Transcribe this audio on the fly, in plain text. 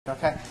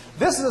Okay?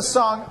 This is a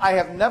song I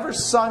have never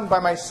sung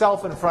by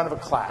myself in front of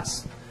a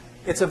class.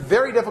 It's a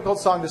very difficult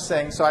song to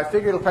sing, so I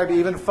figured it'll probably be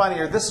even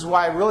funnier. This is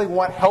why I really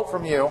want help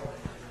from you.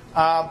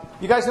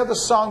 You guys know the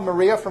song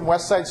Maria from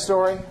West Side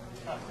Story?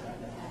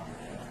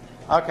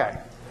 Okay.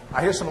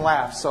 I hear some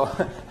laughs, so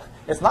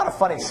it's not a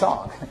funny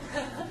song.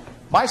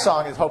 My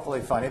song is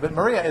hopefully funny, but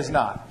Maria is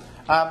not.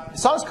 The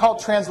song's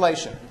called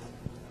Translation.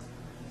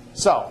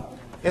 So,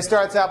 it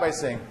starts out by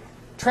saying,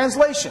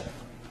 Translation.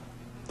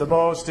 The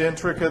most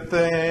intricate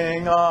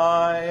thing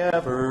I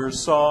ever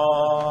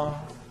saw.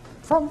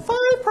 From 5'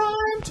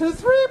 to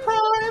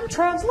 3',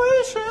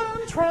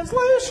 translation,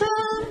 translation.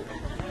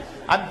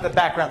 I'm the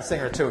background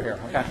singer too here,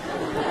 okay?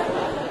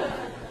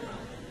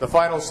 The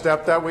final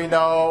step that we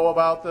know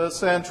about the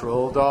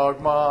central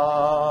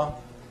dogma.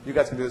 You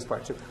guys can do this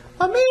part too.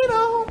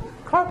 Amino,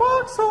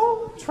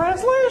 carboxyl,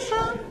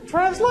 translation,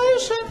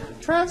 translation,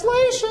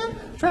 translation,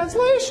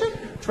 translation,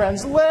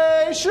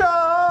 translation.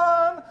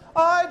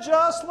 I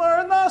just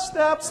learned the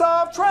steps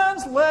of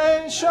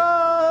translation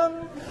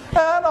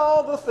and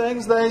all the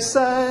things they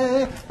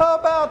say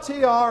about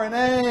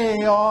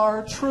tRNA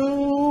are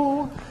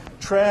true.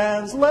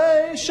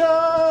 Translation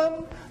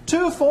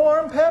to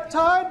form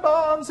peptide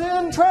bonds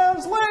in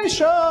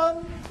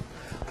translation.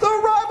 The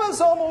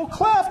ribosomal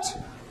cleft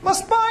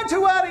must bind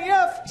to adding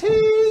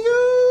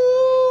FTU.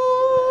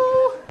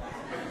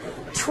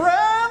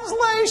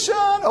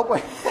 Translation. Oh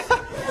boy.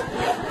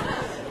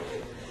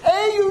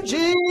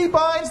 AUG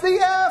binds the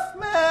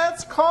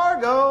F-mets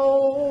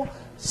cargo.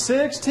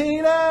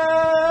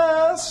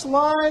 16S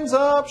lines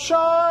up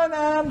Shine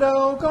and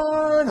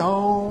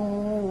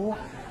Dalgarno.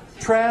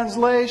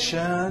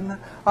 Translation,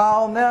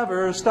 I'll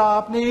never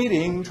stop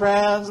needing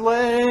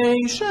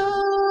translation.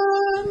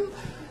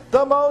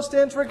 The most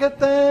intricate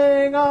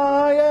thing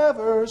I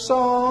ever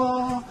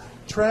saw.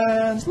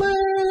 Translation.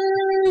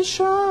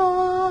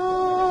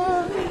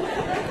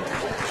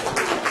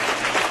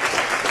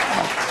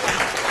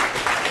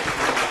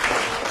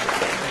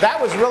 That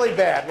was really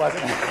bad,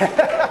 wasn't it?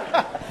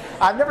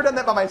 I've never done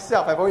that by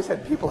myself. I've always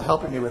had people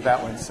helping me with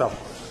that one. So.